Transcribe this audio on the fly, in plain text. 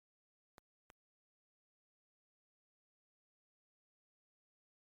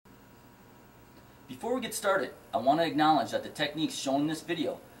Before we get started, I want to acknowledge that the techniques shown in this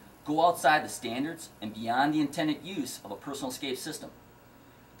video go outside the standards and beyond the intended use of a personal escape system.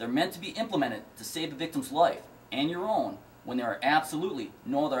 They're meant to be implemented to save the victim's life and your own when there are absolutely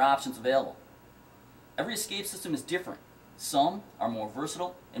no other options available. Every escape system is different. Some are more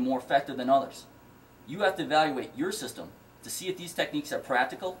versatile and more effective than others. You have to evaluate your system to see if these techniques are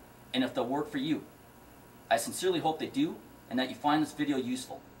practical and if they'll work for you. I sincerely hope they do and that you find this video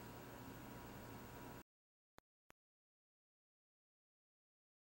useful.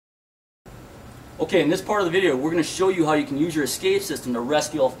 Okay, in this part of the video, we're going to show you how you can use your escape system to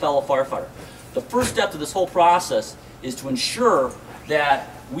rescue a fellow firefighter. The first step to this whole process is to ensure that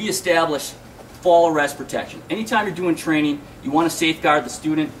we establish fall arrest protection. Anytime you're doing training, you want to safeguard the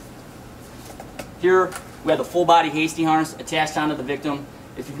student. Here, we have the full body hasty harness attached onto the victim.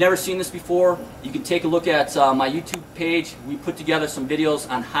 If you've never seen this before, you can take a look at my YouTube page. We put together some videos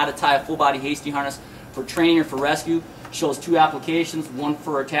on how to tie a full body hasty harness for training or for rescue. Shows two applications, one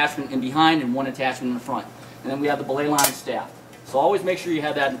for attachment in behind and one attachment in the front. And then we have the belay line staff. So always make sure you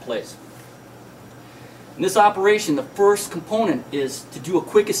have that in place. In this operation, the first component is to do a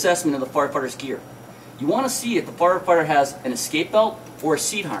quick assessment of the firefighter's gear. You want to see if the firefighter has an escape belt or a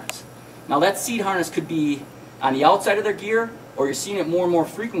seat harness. Now that seat harness could be on the outside of their gear, or you're seeing it more and more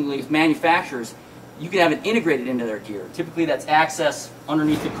frequently with manufacturers. You can have it integrated into their gear. Typically that's access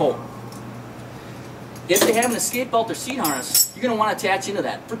underneath the coat. If they have an escape belt or seat harness, you're going to want to attach into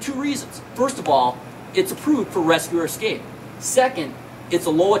that for two reasons. First of all, it's approved for rescue or escape. Second, it's a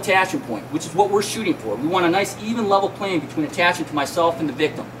low attachment point, which is what we're shooting for. We want a nice even level plane between attachment to myself and the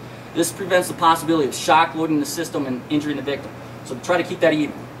victim. This prevents the possibility of shock loading the system and injuring the victim. So try to keep that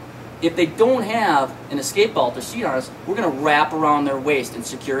even. If they don't have an escape belt or seat harness, we're going to wrap around their waist and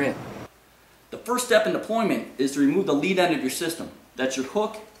secure in. The first step in deployment is to remove the lead end of your system. That's your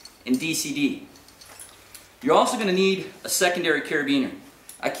hook and DCD. You're also going to need a secondary carabiner.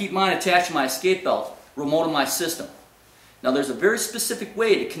 I keep mine attached to my escape belt, remote in my system. Now there's a very specific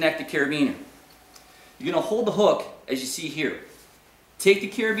way to connect the carabiner. You're going to hold the hook as you see here. Take the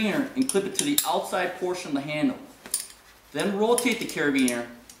carabiner and clip it to the outside portion of the handle. Then rotate the carabiner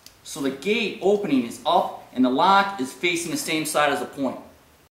so the gate opening is up and the lock is facing the same side as the point.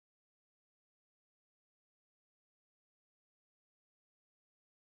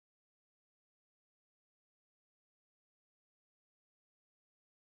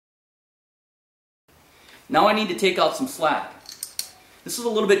 Now I need to take out some slack. This is a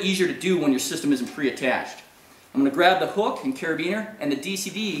little bit easier to do when your system isn't pre-attached. I'm going to grab the hook and carabiner and the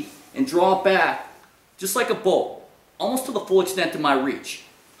DCD and draw it back just like a bolt, almost to the full extent of my reach.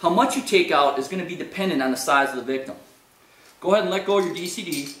 How much you take out is going to be dependent on the size of the victim. Go ahead and let go of your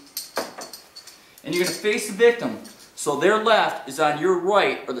DCD, and you're going to face the victim so their left is on your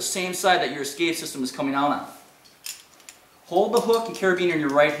right or the same side that your escape system is coming out on. Hold the hook and carabiner in your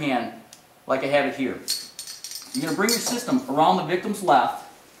right hand like I have it here. You're going to bring your system around the victim's left,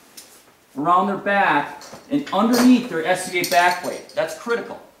 around their back, and underneath their SCBA backplate. That's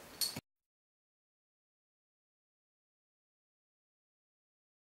critical.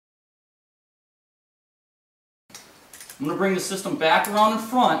 I'm going to bring the system back around in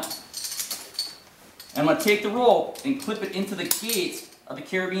front, and I'm going to take the rope and clip it into the gate of the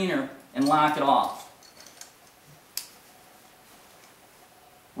carabiner and lock it off.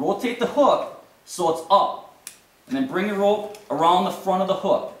 Rotate the hook so it's up. And then bring the rope around the front of the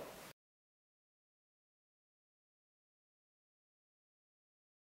hook.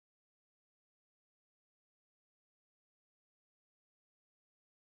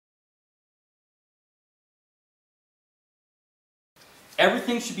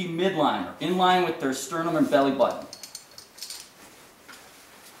 Everything should be midline or in line with their sternum and belly button.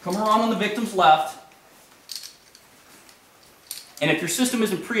 Come around on the victim's left. And if your system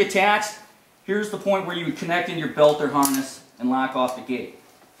isn't pre-attached, here's the point where you would connect in your belt or harness and lock off the gate.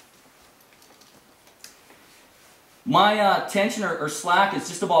 My tension or slack is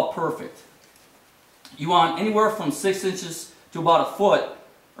just about perfect. You want anywhere from 6 inches to about a foot,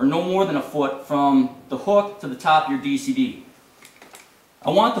 or no more than a foot, from the hook to the top of your DCD.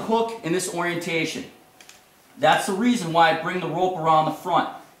 I want the hook in this orientation. That's the reason why I bring the rope around the front.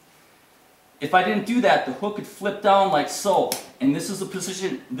 If I didn't do that, the hook could flip down like so, and this is the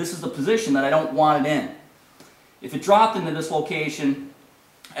position that I don't want it in. If it dropped into this location,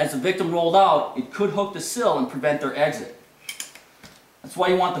 as the victim rolled out, it could hook the sill and prevent their exit. That's why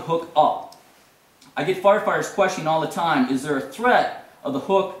you want the hook up. I get firefighters questioning all the time, is there a threat of the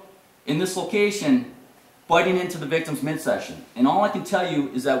hook in this location biting into the victim's midsection? And all I can tell you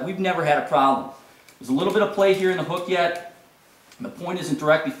is that we've never had a problem. There's a little bit of play here in the hook yet. The point isn't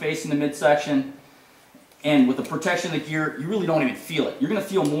directly facing the midsection. And with the protection of the gear, you really don't even feel it. You're going to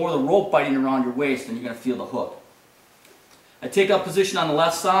feel more of the rope biting around your waist than you're going to feel the hook. I take up position on the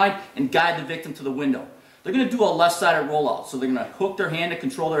left side and guide the victim to the window. They're going to do a left-sided rollout, so they're going to hook their hand to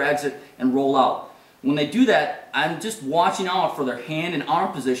control their exit and roll out. When they do that, I'm just watching out for their hand and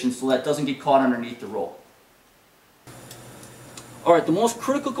arm position so that it doesn't get caught underneath the rope. Alright, the most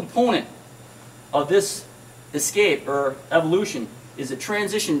critical component of this escape or evolution is the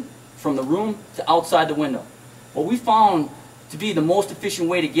transition from the room to outside the window. What we found to be the most efficient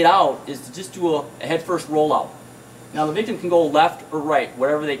way to get out is to just do a head-first rollout. Now the victim can go left or right,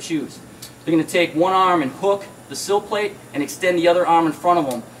 whatever they choose. They're going to take one arm and hook the sill plate and extend the other arm in front of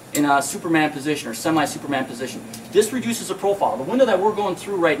them in a Superman position or semi-Superman position. This reduces the profile. The window that we're going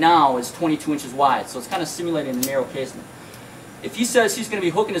through right now is 22 inches wide, so it's kind of simulating a narrow casement. If he says he's going to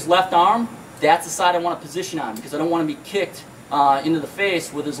be hooking his left arm, that's the side I want to position on because I don't want to be kicked into the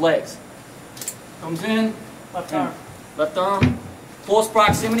face with his legs. Comes in, left arm, close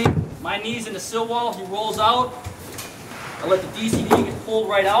proximity, my knees in the sill wall, he rolls out. I let the DCD get pulled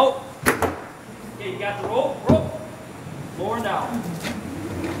right out. Okay, you got the rope, lower and down.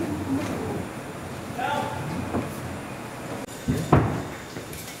 Down.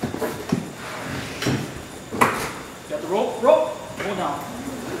 Got the rope, pull down.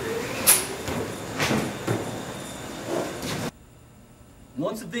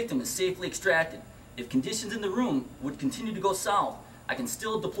 Once the victim is safely extracted, if conditions in the room would continue to go south, I can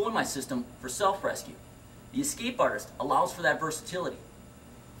still deploy my system for self-rescue. The escape artist allows for that versatility.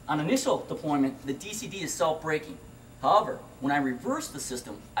 On initial deployment, the DCD is self-braking. However, when I reverse the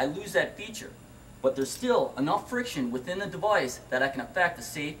system, I lose that feature, but there's still enough friction within the device that I can effect a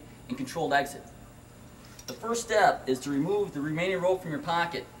safe and controlled exit. The first step is to remove the remaining rope from your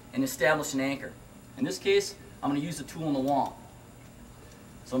pocket and establish an anchor. In this case, I'm going to use the tool in the wall.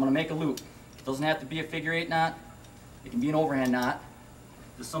 So I'm going to make a loop. It doesn't have to be a figure 8 knot. It can be an overhand knot.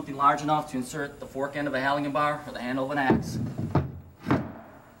 Just something large enough to insert the fork end of a Halligan bar or the handle of an axe.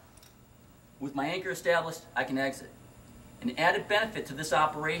 With my anchor established, I can exit. An added benefit to this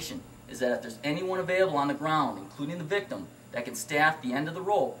operation is that if there's anyone available on the ground, including the victim, that can staff the end of the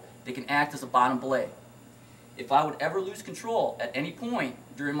rope, they can act as a bottom belay. If I would ever lose control at any point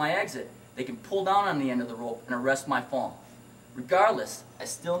during my exit, they can pull down on the end of the rope and arrest my fall. Regardless, I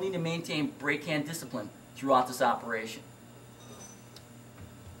still need to maintain brake hand discipline throughout this operation.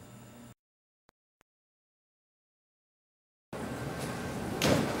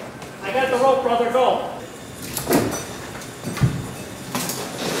 I got the rope, brother, go.